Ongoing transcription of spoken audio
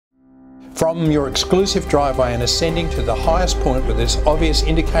From your exclusive driveway and ascending to the highest point with this obvious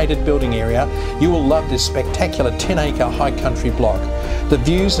indicated building area, you will love this spectacular 10-acre high country block. The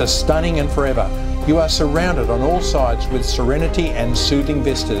views are stunning and forever. You are surrounded on all sides with serenity and soothing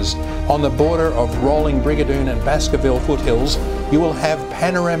vistas. On the border of rolling Brigadoon and Baskerville foothills, you will have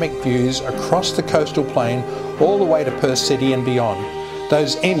panoramic views across the coastal plain all the way to Perth City and beyond.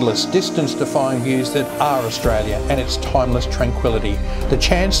 Those endless, distance-defying views that are Australia and its timeless tranquility. The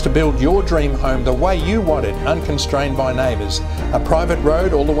chance to build your dream home the way you want it, unconstrained by neighbours. A private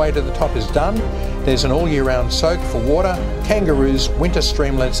road all the way to the top is done. There's an all-year-round soak for water, kangaroos, winter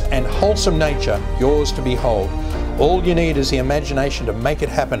streamlets and wholesome nature yours to behold. All you need is the imagination to make it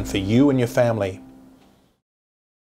happen for you and your family.